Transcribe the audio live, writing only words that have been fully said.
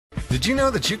Did you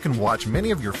know that you can watch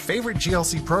many of your favorite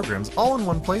GLC programs all in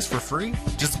one place for free?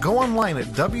 Just go online at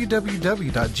www.glc.us.com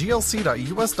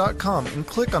and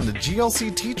click on the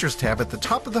GLC Teachers tab at the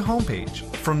top of the homepage.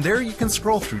 From there, you can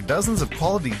scroll through dozens of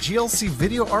quality GLC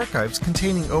video archives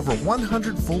containing over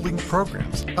 100 full-length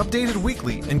programs, updated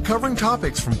weekly and covering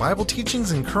topics from Bible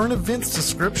teachings and current events to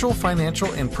scriptural,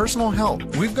 financial, and personal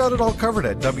health. We've got it all covered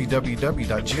at www.glc.us.com.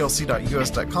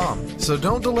 So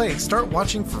don't delay, start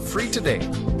watching for free today.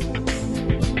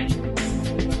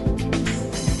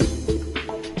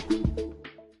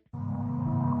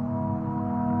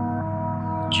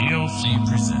 GLC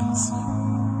presents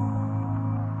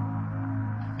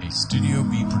a Studio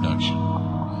B production,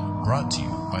 brought to you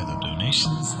by the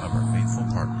donations of our faithful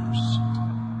partners.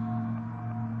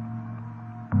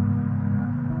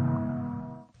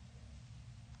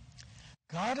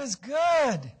 God is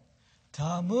good.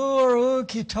 Ta'amur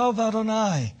ki tov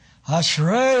Adonai.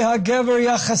 Ashrei hagever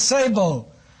yachasebo.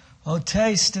 O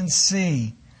taste and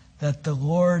see that the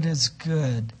Lord is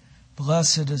good.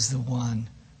 Blessed is the one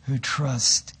who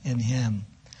trust in Him.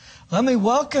 Let me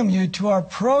welcome you to our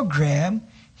program,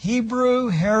 Hebrew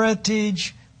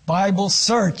Heritage Bible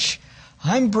Search.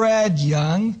 I'm Brad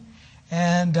Young,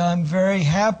 and I'm very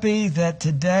happy that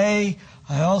today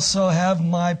I also have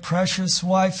my precious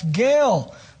wife,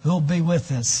 Gail, who'll be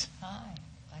with us. Hi,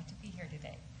 glad to be here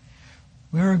today.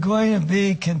 We're going to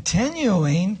be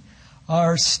continuing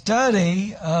our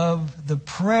study of the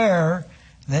prayer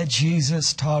that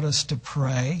Jesus taught us to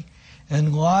pray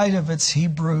in light of its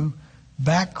Hebrew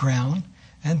background,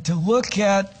 and to look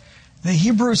at the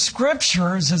Hebrew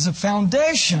Scriptures as a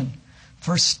foundation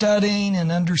for studying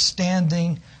and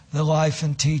understanding the life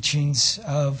and teachings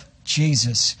of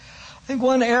Jesus. I think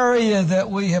one area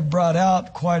that we have brought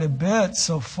out quite a bit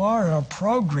so far in our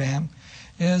program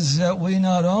is that we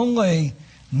not only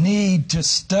need to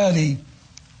study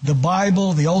the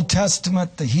Bible, the Old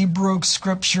Testament, the Hebrew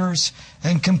Scriptures,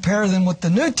 and compare them with the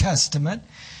New Testament,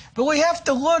 but we have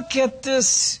to look at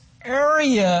this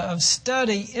area of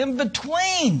study in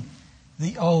between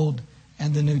the Old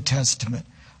and the New Testament.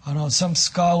 I know some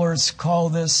scholars call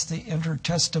this the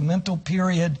intertestamental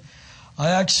period.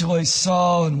 I actually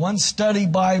saw in one study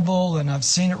Bible, and I've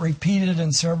seen it repeated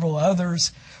in several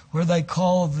others, where they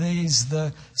call these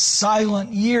the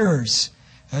silent years,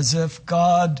 as if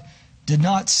God did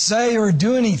not say or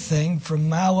do anything from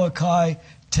Malachi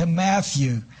to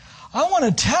Matthew. I want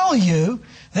to tell you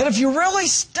that if you really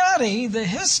study the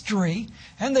history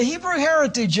and the Hebrew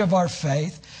heritage of our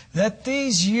faith, that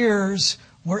these years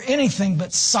were anything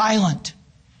but silent.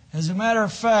 As a matter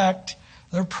of fact,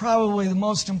 they're probably the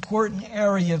most important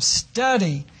area of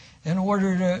study in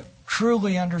order to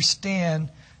truly understand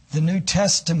the New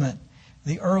Testament,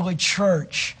 the early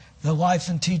church, the life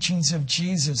and teachings of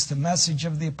Jesus, the message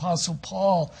of the Apostle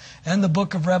Paul, and the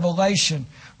book of Revelation.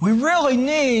 We really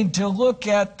need to look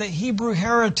at the Hebrew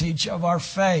heritage of our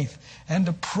faith and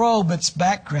to probe its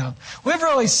background. We've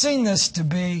really seen this to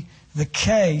be the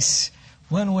case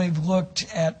when we've looked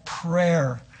at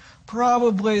prayer.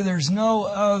 Probably there's no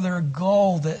other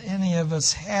goal that any of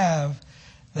us have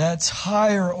that's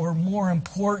higher or more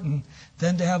important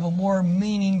than to have a more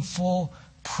meaningful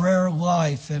prayer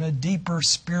life and a deeper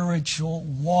spiritual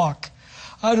walk.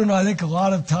 I don't know, I think a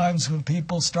lot of times when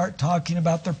people start talking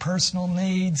about their personal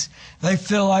needs, they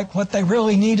feel like what they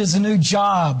really need is a new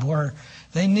job, or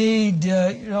they need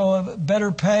a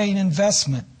better paying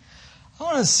investment. I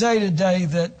want to say today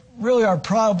that really our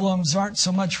problems aren't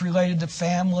so much related to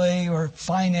family or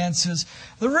finances.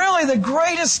 Really the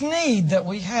greatest need that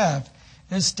we have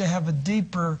is to have a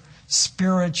deeper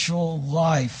spiritual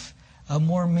life, a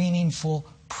more meaningful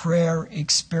prayer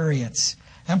experience.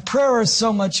 And prayer is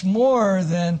so much more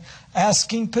than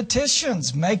asking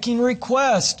petitions, making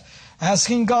requests,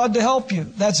 asking God to help you.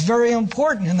 That's very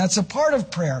important, and that's a part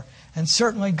of prayer. And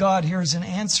certainly God hears and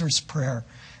answers prayer.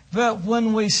 But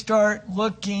when we start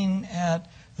looking at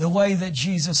the way that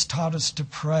Jesus taught us to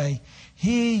pray,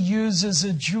 He uses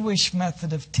a Jewish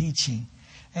method of teaching.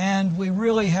 And we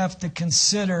really have to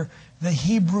consider the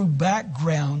Hebrew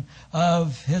background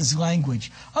of His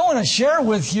language. I want to share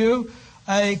with you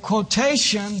a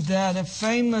quotation that a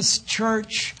famous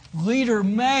church leader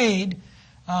made,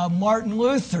 Martin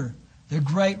Luther, the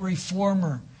great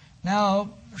reformer.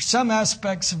 Now, some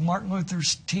aspects of Martin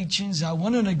Luther's teachings I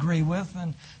wouldn't agree with,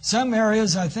 and some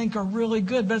areas I think are really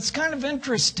good. But it's kind of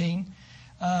interesting.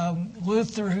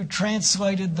 Luther, who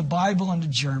translated the Bible into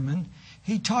German,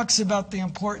 he talks about the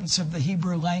importance of the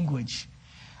Hebrew language.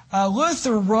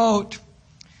 Luther wrote,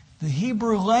 "The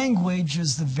Hebrew language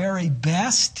is the very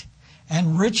best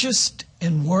and richest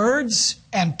in words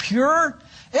and pure.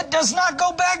 It does not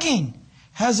go begging.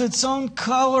 has its own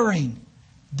coloring,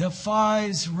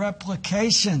 defies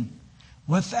replication.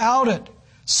 Without it,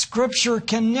 Scripture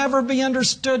can never be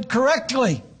understood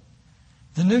correctly.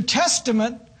 The New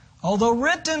Testament, although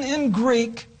written in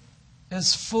Greek,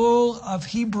 is full of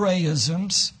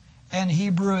Hebraisms and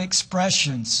Hebrew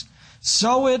expressions.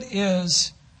 So it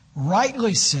is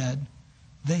rightly said,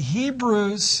 the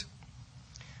Hebrews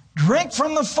drink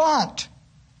from the font,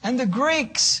 and the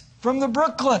Greeks from the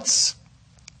brooklets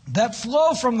that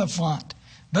flow from the font,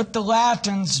 but the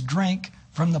Latins drink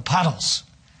from the puddles.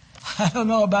 I don't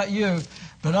know about you,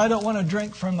 but I don't want to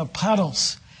drink from the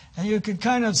puddles. And you can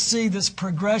kind of see this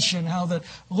progression, how that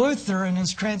Luther in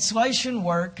his translation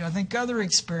work, I think other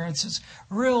experiences,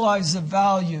 realized the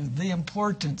value, the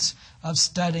importance of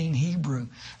studying Hebrew.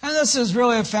 And this is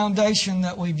really a foundation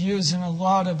that we've used in a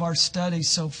lot of our studies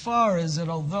so far, is that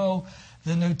although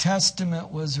the New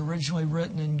Testament was originally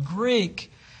written in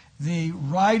Greek, the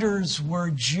writers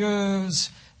were Jews.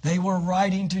 They were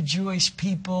writing to Jewish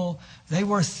people. They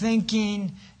were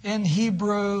thinking in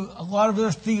Hebrew. A lot of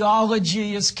their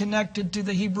theology is connected to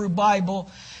the Hebrew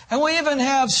Bible. And we even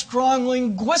have strong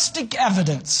linguistic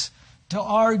evidence to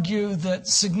argue that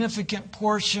significant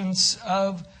portions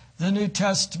of the New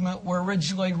Testament were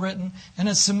originally written in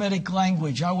a Semitic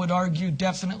language. I would argue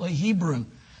definitely Hebrew,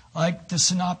 like the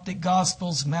Synoptic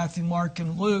Gospels, Matthew, Mark,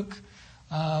 and Luke,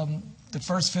 the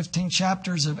first 15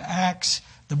 chapters of Acts,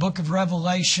 the book of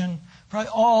Revelation, probably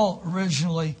all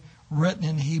originally written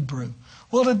in Hebrew.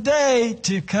 Well, today,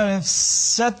 to kind of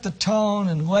set the tone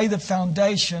and lay the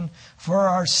foundation for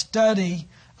our study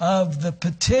of the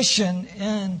petition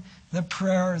in the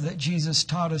prayer that Jesus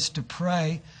taught us to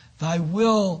pray, "Thy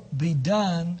will be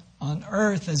done on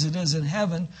earth as it is in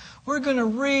heaven," we're going to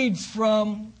read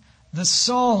from the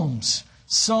Psalms,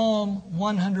 Psalm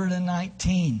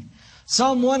 119.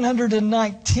 Psalm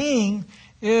 119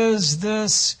 is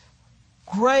this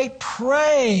great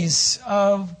praise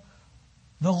of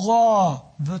the law,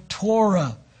 the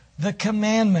Torah, the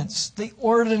commandments, the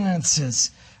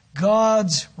ordinances,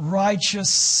 God's righteous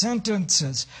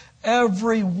sentences,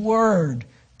 every word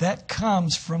that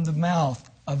comes from the mouth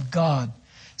of God.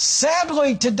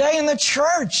 Sadly, today in the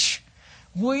church,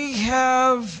 we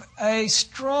have a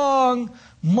strong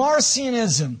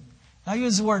Marcionism. I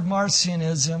use the word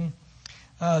Marcionism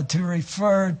to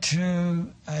refer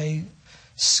to a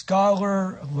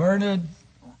scholar, learned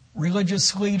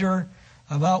religious leader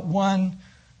about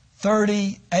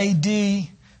 130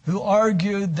 A.D. who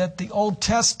argued that the Old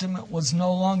Testament was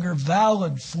no longer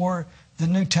valid for the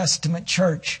New Testament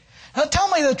church. Now tell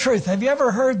me the truth. Have you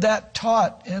ever heard that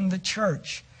taught in the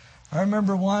church? I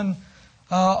remember one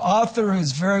author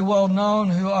who's very well known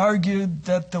who argued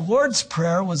that the Lord's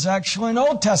Prayer was actually an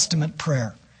Old Testament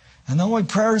prayer. And the only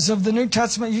prayers of the New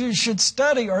Testament you should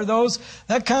study are those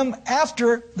that come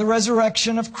after the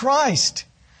resurrection of Christ.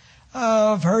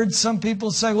 I've heard some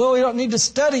people say, well, we don't need to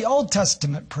study Old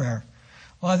Testament prayer.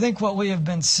 Well, I think what we have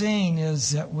been seeing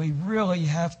is that we really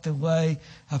have to lay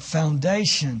a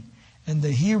foundation in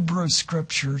the Hebrew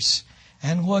Scriptures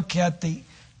and look at the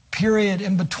period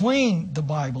in between the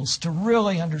Bibles to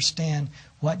really understand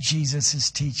what Jesus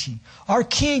is teaching. Our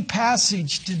key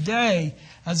passage today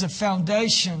as a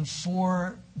foundation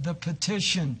for the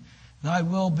petition, "Thy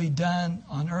will be done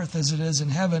on earth as it is in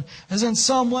heaven," is in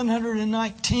Psalm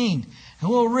 119. And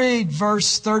we'll read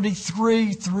verse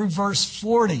 33 through verse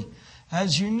 40.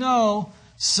 As you know,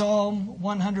 Psalm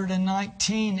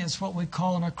 119 is what we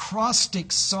call an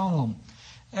acrostic psalm.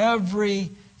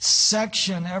 Every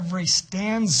section, every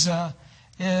stanza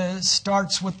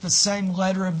starts with the same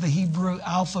letter of the Hebrew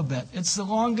alphabet. It's the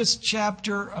longest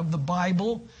chapter of the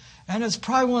Bible, and it's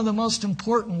probably one of the most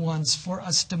important ones for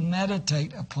us to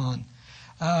meditate upon.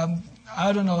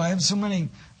 I don't know, I have so many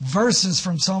verses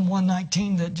from Psalm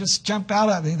 119 that just jump out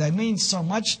at me. They mean so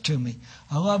much to me.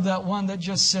 I love that one that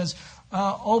just says,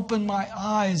 "Open my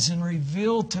eyes and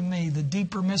reveal to me the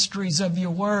deeper mysteries of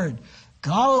your word."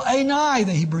 Gal Einai,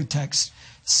 the Hebrew text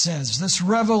says, this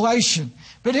revelation.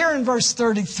 But here in verse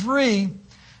 33,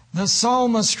 the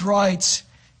psalmist writes,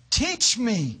 "Teach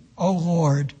me, O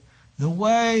Lord, the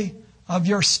way of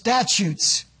your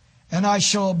statutes, and I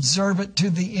shall observe it to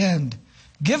the end.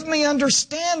 Give me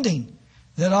understanding,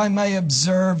 that I may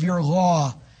observe your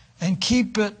law and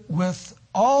keep it with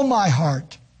all my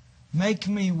heart. Make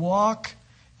me walk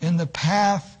in the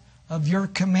path of your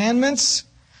commandments,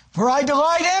 for I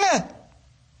delight in it.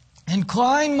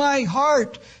 Incline my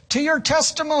heart to your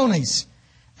testimonies,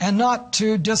 and not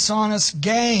to dishonest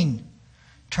gain.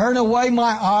 Turn away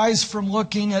my eyes from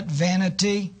looking at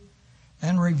vanity,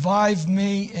 and revive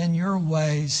me in your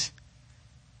ways.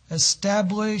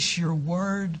 Establish your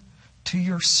word to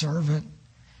your servant,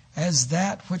 as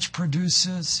that which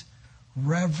produces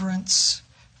reverence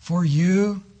for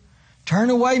you. Turn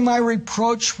away my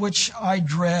reproach which I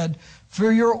dread,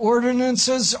 for your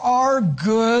ordinances are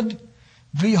good.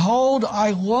 Behold,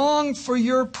 I long for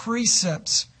your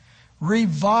precepts.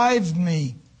 Revive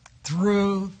me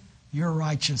through your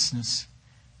righteousness.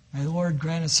 May the Lord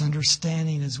grant us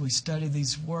understanding as we study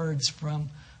these words from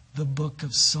the book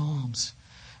of Psalms.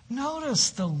 Notice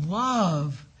the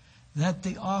love that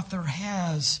the author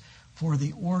has for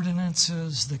the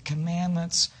ordinances, the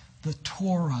commandments, the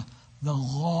Torah, the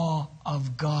law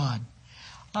of God.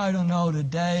 I don't know,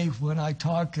 today when I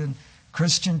talk in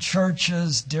Christian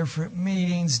churches, different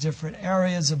meetings, different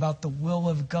areas about the will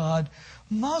of God,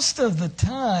 most of the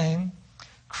time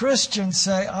Christians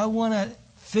say, I want to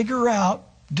figure out,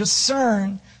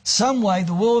 discern some way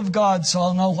the will of God so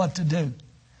I'll know what to do.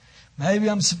 Maybe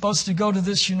I'm supposed to go to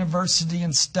this university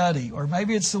and study, or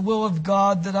maybe it's the will of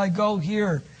God that I go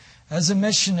here as a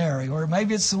missionary, or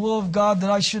maybe it's the will of God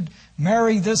that I should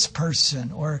marry this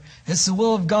person, or it's the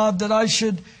will of God that I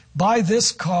should buy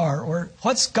this car, or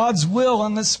what's God's will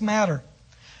on this matter?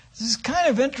 This is kind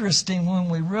of interesting when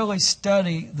we really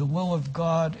study the will of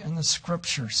God in the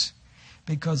Scriptures,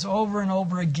 because over and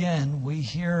over again we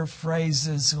hear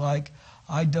phrases like,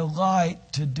 I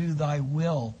delight to do thy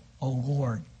will, O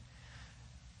Lord.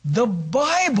 The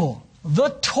Bible, the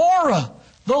Torah,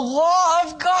 the law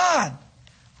of God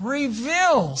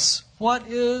reveals what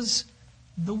is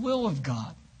the will of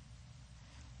God.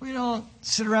 We don't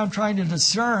sit around trying to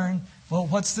discern, well,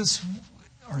 what's this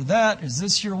or that? Is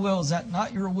this your will? Is that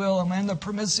not your will? Am I in the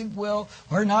permissive will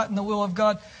or not in the will of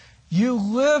God? You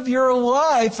live your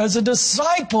life as a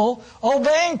disciple,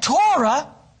 obeying Torah,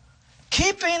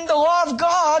 keeping the law of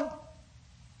God,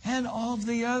 and all of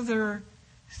the other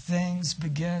things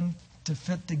begin to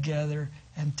fit together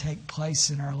and take place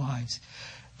in our lives.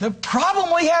 The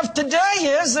problem we have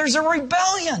today is there's a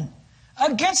rebellion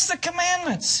against the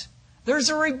commandments. There's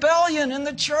a rebellion in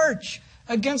the church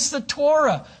against the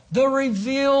Torah, the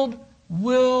revealed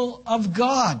will of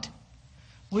God.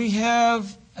 We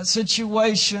have a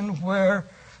situation where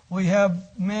we have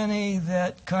many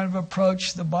that kind of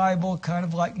approach the Bible kind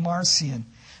of like Marcion.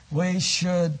 We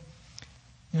should,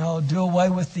 do away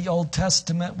with the Old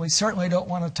Testament. We certainly don't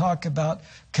want to talk about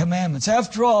commandments.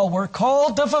 After all, we're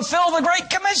called to fulfill the Great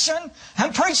Commission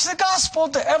and preach the gospel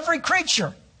to every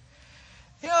creature.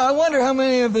 I wonder how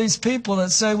many of these people that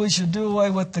say we should do away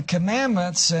with the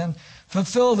commandments and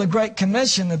fulfill the Great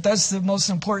Commission, that that's the most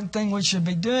important thing we should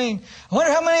be doing. I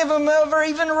wonder how many of them ever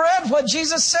even read what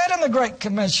Jesus said in the Great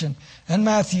Commission in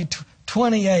Matthew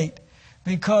 28.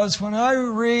 Because when I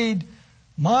read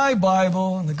my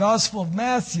Bible in the Gospel of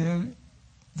Matthew,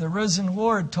 the risen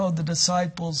Lord told the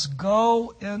disciples,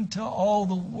 go into all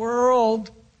the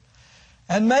world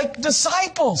and make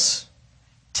disciples,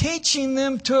 teaching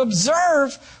them to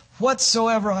observe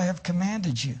whatsoever I have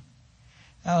commanded you.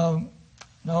 All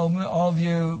of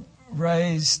you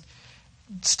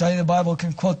study the Bible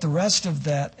can quote the rest of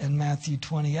that in Matthew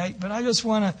 28, but I just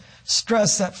want to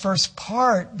stress that first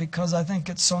part because I think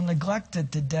it's so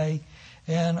neglected today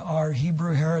in our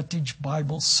Hebrew Heritage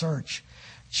Bible search.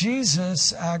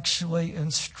 Jesus actually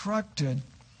instructed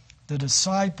the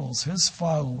disciples, his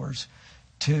followers,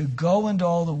 to go into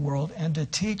all the world and to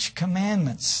teach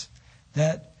commandments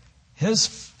that his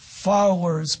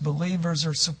followers, believers,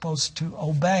 are supposed to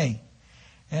obey.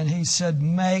 And he said,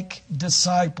 make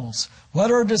disciples.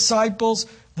 What are disciples?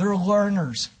 They're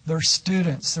learners. They're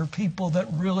students. They're people that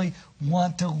really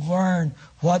want to learn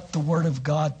what the Word of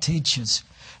God teaches.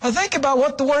 Now think about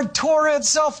what the word Torah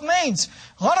itself means.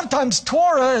 A lot of times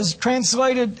Torah is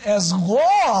translated as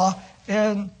law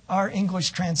in our English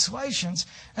translations.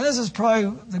 And this is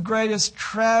probably the greatest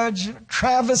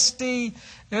travesty,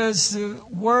 is the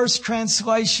worst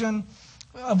translation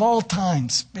of all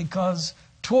times, because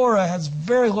Torah has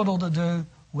very little to do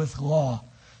with law.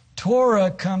 Torah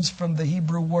comes from the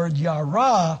Hebrew word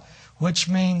yara, which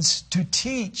means to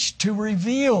teach, to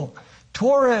reveal.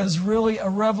 Torah is really a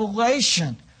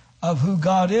revelation of who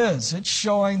God is. It's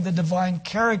showing the divine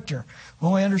character.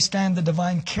 When we understand the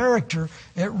divine character,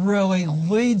 it really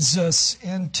leads us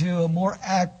into a more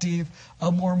active,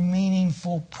 a more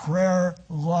meaningful prayer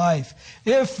life.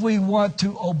 If we want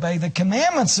to obey the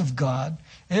commandments of God,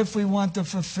 if we want to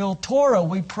fulfill Torah,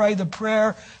 we pray the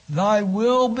prayer, Thy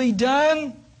will be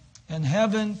done in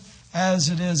heaven as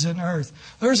it is in earth.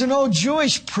 There's an old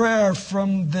Jewish prayer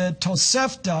from the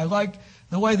Tosefta. I like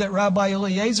the way that Rabbi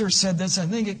Eliezer said this. I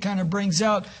think it kind of brings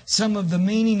out some of the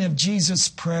meaning of Jesus'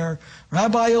 prayer.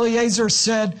 Rabbi Eliezer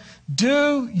said,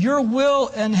 do your will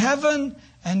in heaven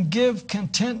and give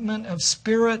contentment of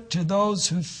spirit to those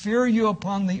who fear you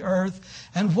upon the earth,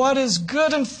 and what is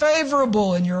good and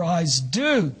favorable in your eyes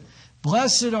do.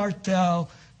 Blessed art thou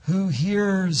who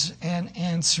hears and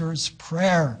answers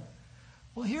prayer.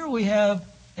 Well, here we have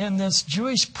in this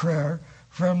Jewish prayer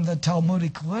from the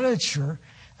Talmudic literature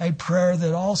a prayer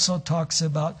that also talks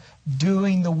about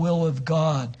doing the will of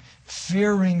God,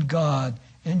 fearing God,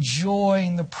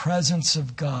 enjoying the presence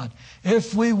of God.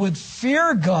 If we would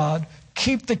fear God,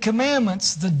 keep the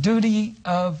commandments, the duty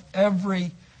of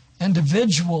every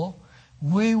individual,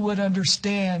 we would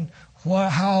understand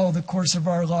how the course of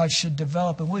our lives should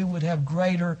develop, and we would have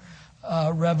greater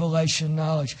revelation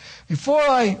knowledge. Before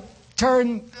I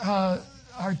turn our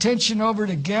attention over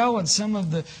to Gail and some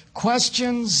of the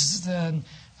questions that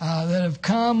have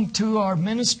come to our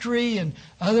ministry and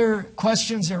other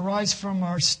questions that arise from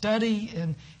our study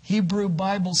in Hebrew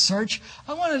Bible Search,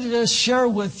 I wanted to just share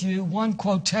with you one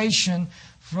quotation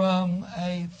from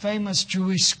a famous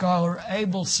Jewish scholar,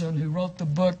 Abelson, who wrote the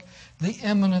book, The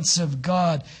Immanence of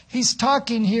God. He's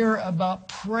talking here about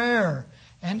prayer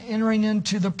and entering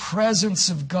into the presence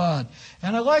of God.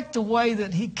 And I like the way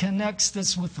that he connects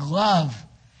this with love,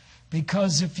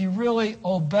 because if you really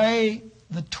obey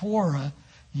the Torah,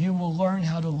 you will learn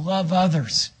how to love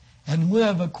others and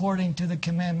live according to the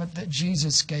commandment that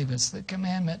Jesus gave us, the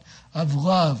commandment of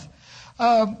love.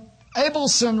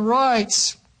 Abelson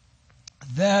writes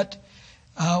that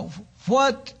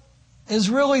what is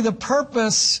really the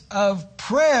purpose of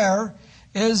prayer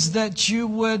is that you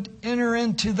would enter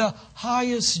into the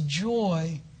highest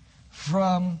joy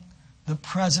from the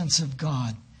presence of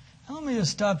God. Now, let me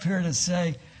just stop here to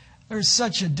say there's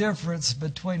such a difference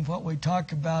between what we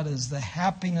talk about as the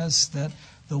happiness that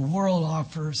the world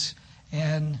offers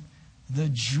and the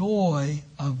joy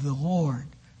of the Lord,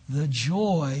 the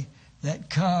joy that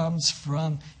comes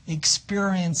from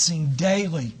experiencing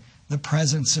daily the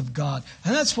presence of God.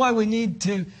 And that's why we need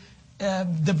to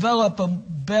develop a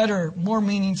better, more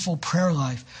meaningful prayer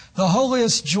life. The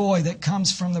holiest joy that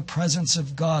comes from the presence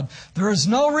of God. There is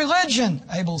no religion,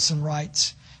 Abelson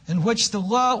writes, in which the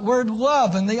word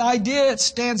love and the idea it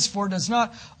stands for does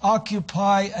not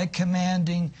occupy a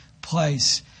commanding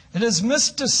place. It is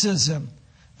mysticism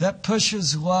that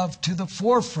pushes love to the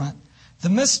forefront. The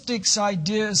mystic's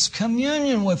idea is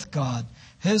communion with God.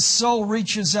 His soul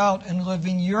reaches out in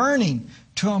living yearning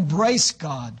to embrace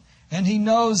God, and he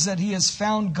knows that he has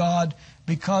found God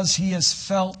because he has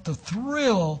felt the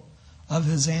thrill of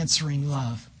his answering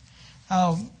love.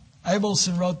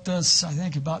 Abelson wrote this, I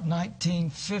think, about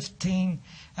 1915,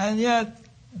 and yet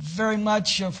very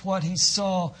much of what he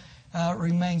saw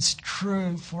remains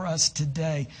true for us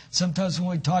today. Sometimes when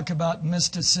we talk about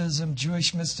mysticism,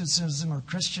 Jewish mysticism or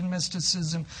Christian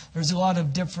mysticism, there's a lot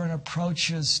of different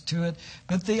approaches to it.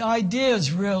 But the idea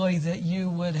is really that you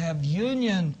would have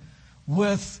union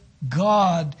with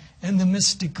God in the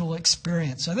mystical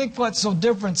experience. I think what's so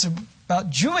different about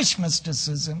Jewish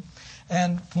mysticism,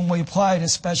 and when we apply it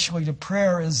especially to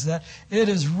prayer, is that it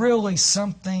is really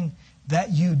something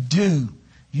that you do.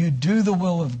 You do the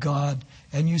will of God,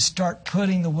 and you start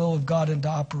putting the will of God into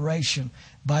operation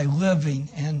by living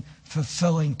and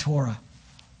fulfilling Torah.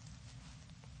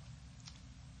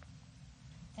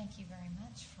 Thank you very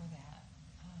much for that.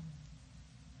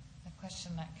 The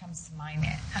question that comes to mind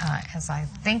as I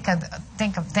think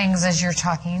of things as you're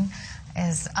talking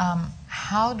is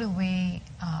how do we,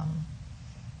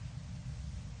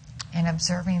 in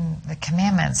observing the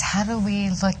commandments, how do we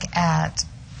look at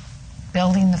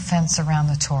building the fence around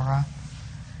the Torah?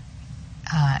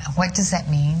 What does that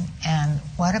mean? And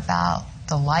what about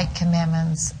the light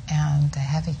commandments and the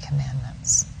heavy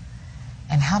commandments?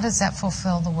 And how does that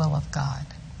fulfill the will of God?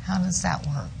 How does that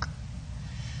work?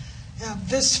 Yeah,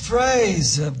 this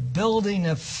phrase of building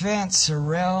a fence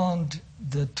around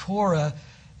the Torah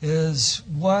is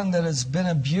one that has been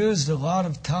abused a lot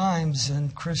of times in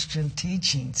Christian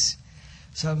teachings.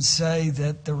 Some say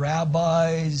that the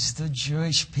rabbis, the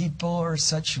Jewish people, are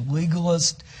such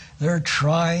legalists. They're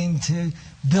trying to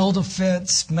build a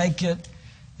fence, make it,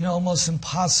 almost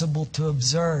impossible to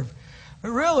observe. But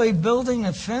really, building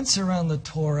a fence around the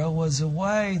Torah was a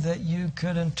way that you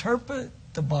could interpret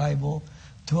the Bible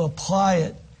to apply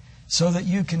it so that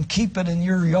you can keep it in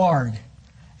your yard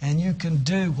and you can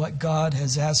do what God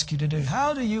has asked you to do.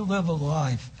 How do you live a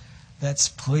life that's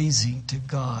pleasing to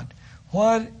God?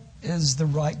 What is the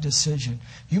right decision?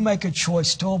 You make a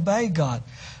choice to obey God.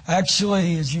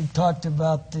 Actually, as you talked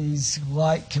about these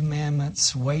light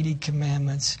commandments, weighty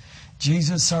commandments,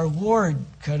 Jesus our Lord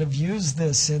could have used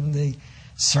this in the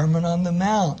Sermon on the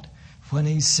Mount when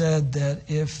he said that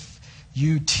if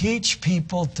you teach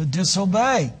people to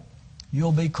disobey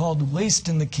you'll be called least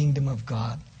in the kingdom of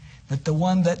God. But the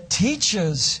one that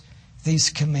teaches these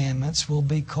commandments will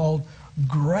be called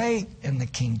great in the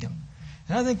kingdom.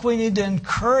 And I think we need to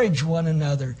encourage one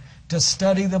another to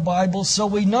study the Bible so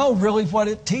we know really what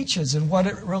it teaches and what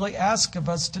it really asks of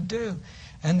us to do,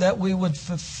 and that we would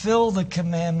fulfill the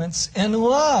commandments in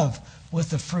love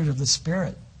with the fruit of the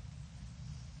Spirit.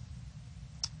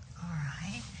 All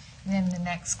right. And then the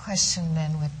next question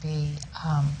then would be,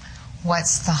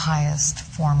 what's the highest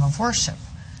form of worship?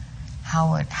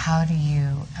 How do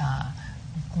you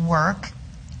work,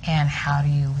 and how do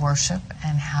you worship,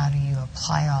 and how do you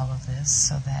apply all of this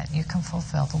so that you can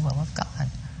fulfill the will of God?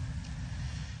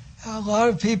 A lot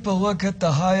of people look at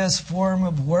the highest form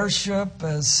of worship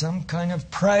as some kind of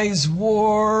praise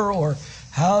war, or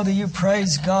how do you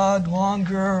praise God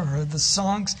longer, or the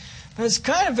songs. But it's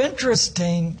kind of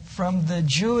interesting from the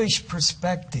Jewish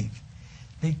perspective,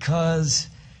 because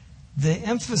the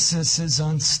emphasis is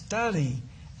on study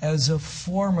as a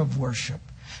form of worship.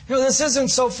 You know, this isn't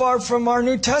so far from our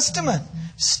New Testament.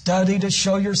 Study to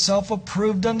show yourself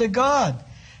approved unto God.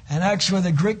 And actually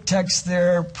the Greek text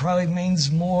there probably means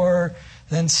more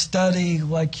than study,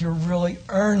 like you're really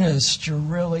earnest, you're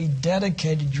really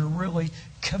dedicated, you're really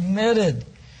committed.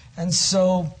 And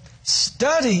so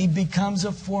study becomes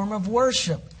a form of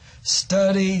worship.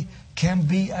 Study can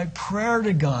be a prayer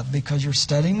to God because you're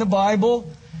studying the Bible,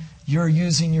 you're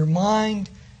using your mind,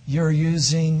 you're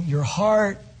using your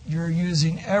heart, you're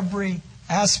using every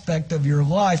aspect of your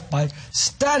life by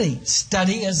study.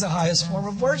 Study is the highest form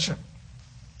of worship.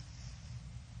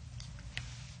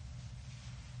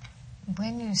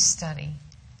 When you study,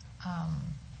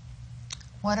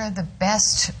 what are the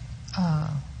best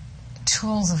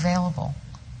tools available?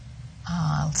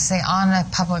 Say on a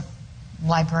public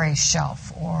library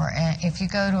shelf, or if you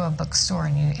go to a bookstore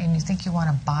and you think you want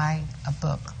to buy a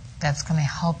book that's going to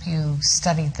help you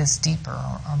study this deeper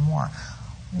or more,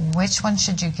 which one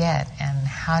should you get, and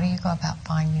how do you go about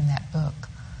finding that book?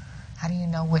 How do you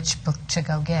know which book to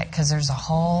go get? Because there's a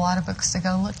whole lot of books to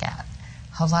go look at,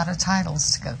 a whole lot of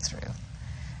titles to go through.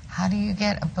 How do you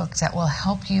get a book that will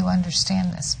help you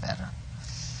understand this better?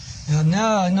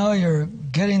 Now I know you're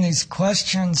getting these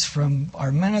questions from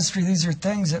our ministry. These are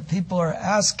things that people are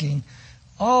asking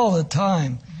all the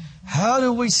time. How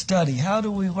do we study? How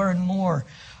do we learn more?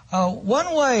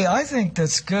 One way I think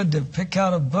that's good to pick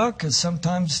out a book is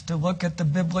sometimes to look at the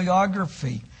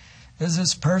bibliography. Is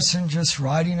this person just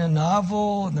writing a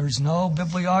novel and there's no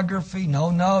bibliography,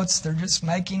 no notes, they're just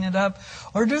making it up?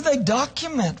 Or do they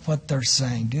document what they're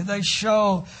saying? Do they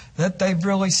show that they've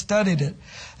really studied it?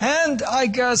 And I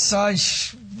guess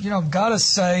got to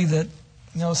say that,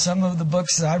 some of the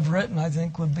books that I've written I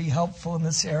think would be helpful in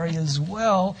this area as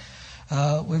well.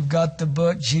 We've got the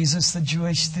book, Jesus the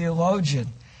Jewish Theologian.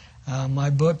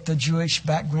 My book, The Jewish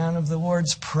Background of the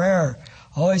Lord's Prayer.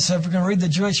 Always said, if you're going to read the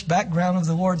Jewish background of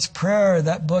the Lord's Prayer,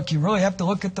 that book, you really have to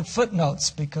look at the footnotes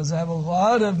because I have a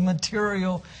lot of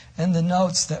material in the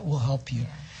notes that will help you.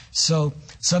 So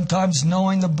sometimes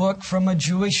knowing the book from a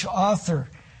Jewish author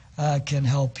can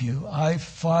help you. I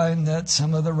find that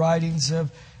some of the writings of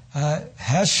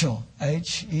Heschel,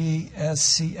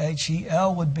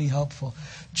 Heschel, would be helpful.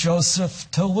 Joseph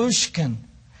Telushkin,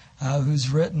 who's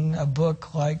written a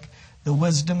book like The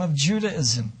Wisdom of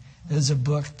Judaism, is a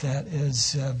book that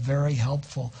is very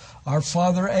helpful. Our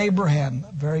Father Abraham,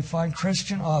 a very fine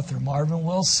Christian author, Marvin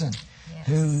Wilson, yes,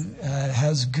 who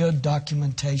has good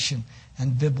documentation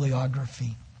and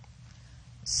bibliography.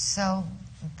 So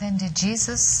then did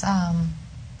Jesus,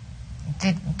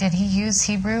 did he use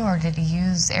Hebrew, or did he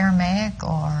use Aramaic,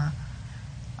 or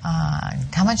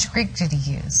how much Greek did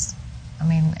he use? I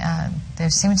mean,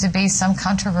 there seems to be some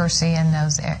controversy in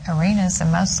those arenas,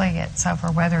 and mostly it's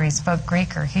over whether he spoke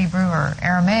Greek or Hebrew or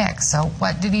Aramaic. So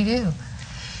what did he do?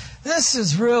 This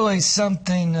is really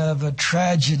something of a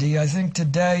tragedy. I think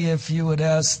today, if you would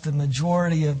ask the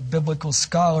majority of biblical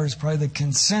scholars, probably the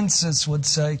consensus would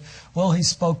say, well, he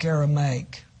spoke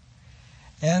Aramaic.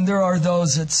 And there are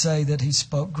those that say that he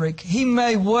spoke Greek. He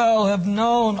may well have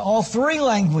known all three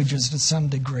languages to some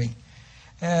degree.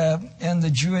 And the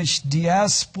Jewish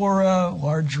diaspora,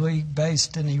 largely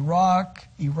based in Iraq,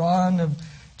 Iran of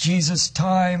Jesus'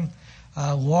 time,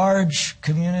 a large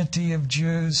community of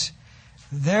Jews.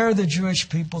 There the Jewish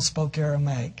people spoke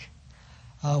Aramaic.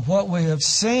 What we have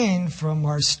seen from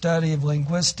our study of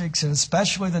linguistics, and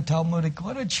especially the Talmudic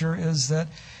literature, is that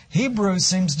Hebrew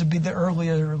seems to be the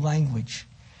earlier language.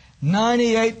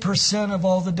 98% of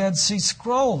all the Dead Sea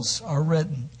Scrolls are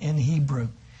written in Hebrew.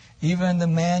 Even the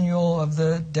manual of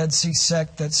the Dead Sea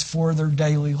sect that's for their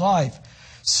daily life.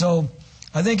 So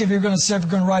I think if you're going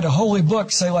to write a holy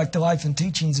book, say like the life and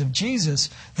teachings of Jesus,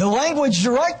 the language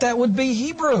to write that would be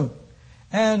Hebrew.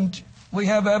 And we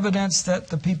have evidence that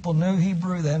the people knew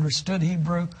Hebrew, they understood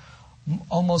Hebrew.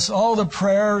 Almost all the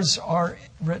prayers are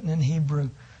written in Hebrew.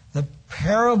 The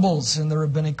parables in the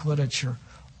rabbinic literature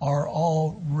are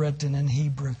all written in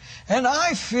Hebrew. And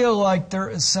I feel like there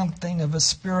is something of a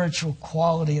spiritual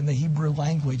quality in the Hebrew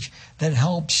language that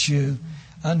helps you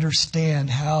understand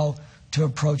how to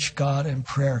approach God in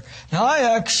prayer. Now,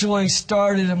 I actually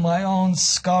started in my own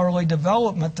scholarly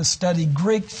development to study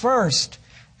Greek first.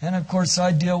 And of course,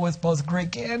 I deal with both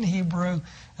Greek and Hebrew,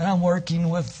 and I'm working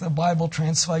with the Bible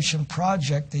Translation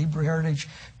Project, the Hebrew Heritage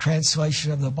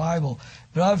Translation of the Bible.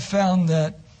 But I've found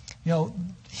that,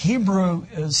 Hebrew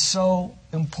is so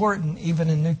important even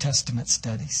in New Testament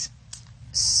studies.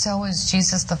 So is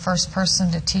Jesus the first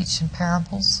person to teach in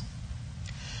parables?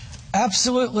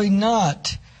 Absolutely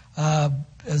not.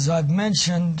 As I've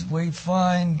mentioned, we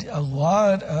find a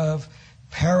lot of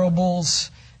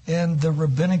parables in the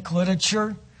rabbinic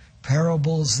literature,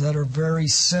 parables that are very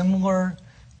similar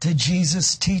to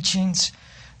Jesus' teachings.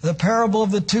 The parable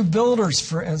of the two builders,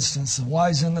 for instance, the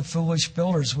wise and the foolish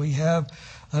builders, we have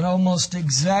an almost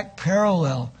exact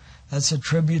parallel that's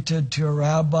attributed to a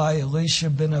rabbi, Elisha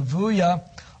ben Avuya,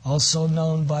 also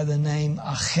known by the name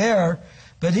Acher,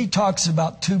 but he talks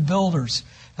about two builders.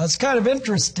 Now, it's kind of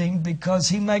interesting because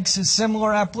he makes a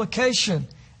similar application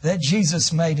that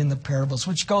Jesus made in the parables,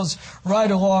 which goes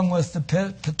right along with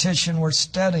the petition we're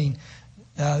studying.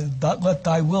 But let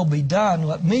thy will be done.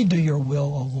 Let me do your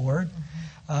will, O Lord.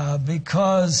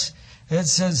 Because it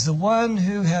says, the one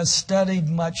who has studied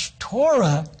much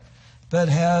Torah but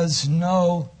has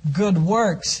no good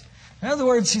works. In other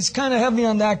words, he's kind of heavy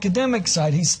on the academic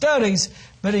side. He studies,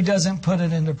 but he doesn't put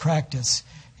it into practice.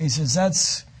 He says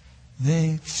that's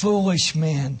the foolish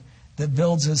man that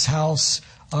builds his house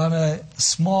on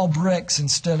small bricks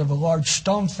instead of a large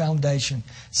stone foundation,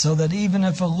 so that even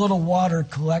if a little water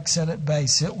collects at its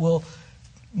base, it will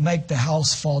make the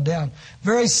house fall down.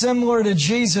 Very similar to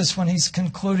Jesus when he's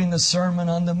concluding the Sermon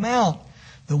on the Mount.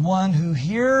 The one who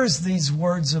hears these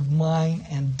words of mine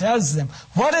and does them.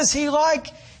 What is he like?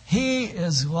 He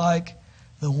is like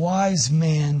the wise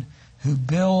man who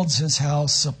builds his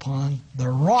house upon the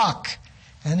rock.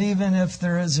 And even if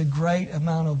there is a great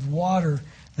amount of water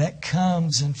that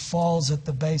comes and falls at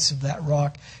the base of that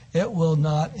rock, it will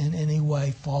not in any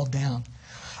way fall down.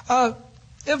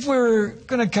 If we're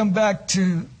going to come back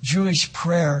to Jewish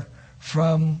prayer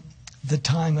from the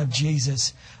time of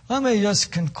Jesus, let me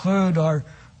just conclude our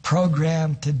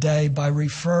program today by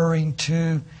referring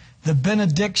to the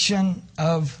benediction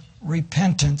of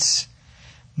repentance.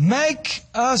 Make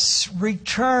us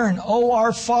return, O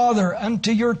our Father,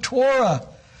 unto your Torah.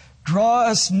 Draw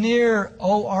us near,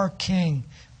 O our King,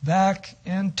 back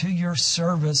into your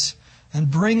service,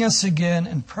 and bring us again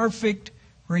in perfect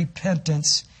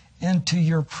repentance into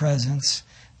your presence.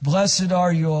 Blessed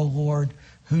are you, O Lord,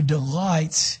 who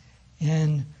delights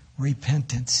in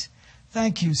repentance.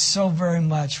 Thank you so very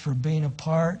much for being a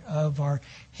part of our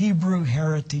Hebrew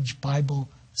Heritage Bible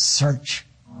Search.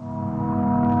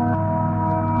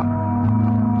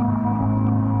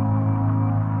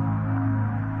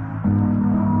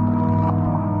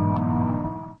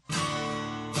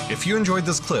 If you enjoyed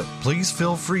this clip, please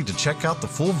feel free to check out the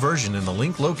full version in the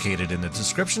link located in the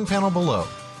description panel below.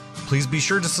 Please be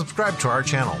sure to subscribe to our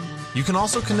channel. You can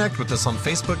also connect with us on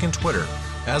Facebook and Twitter.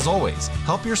 As always,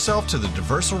 help yourself to the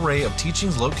diverse array of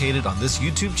teachings located on this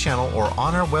YouTube channel or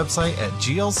on our website at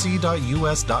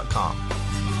glc.us.com.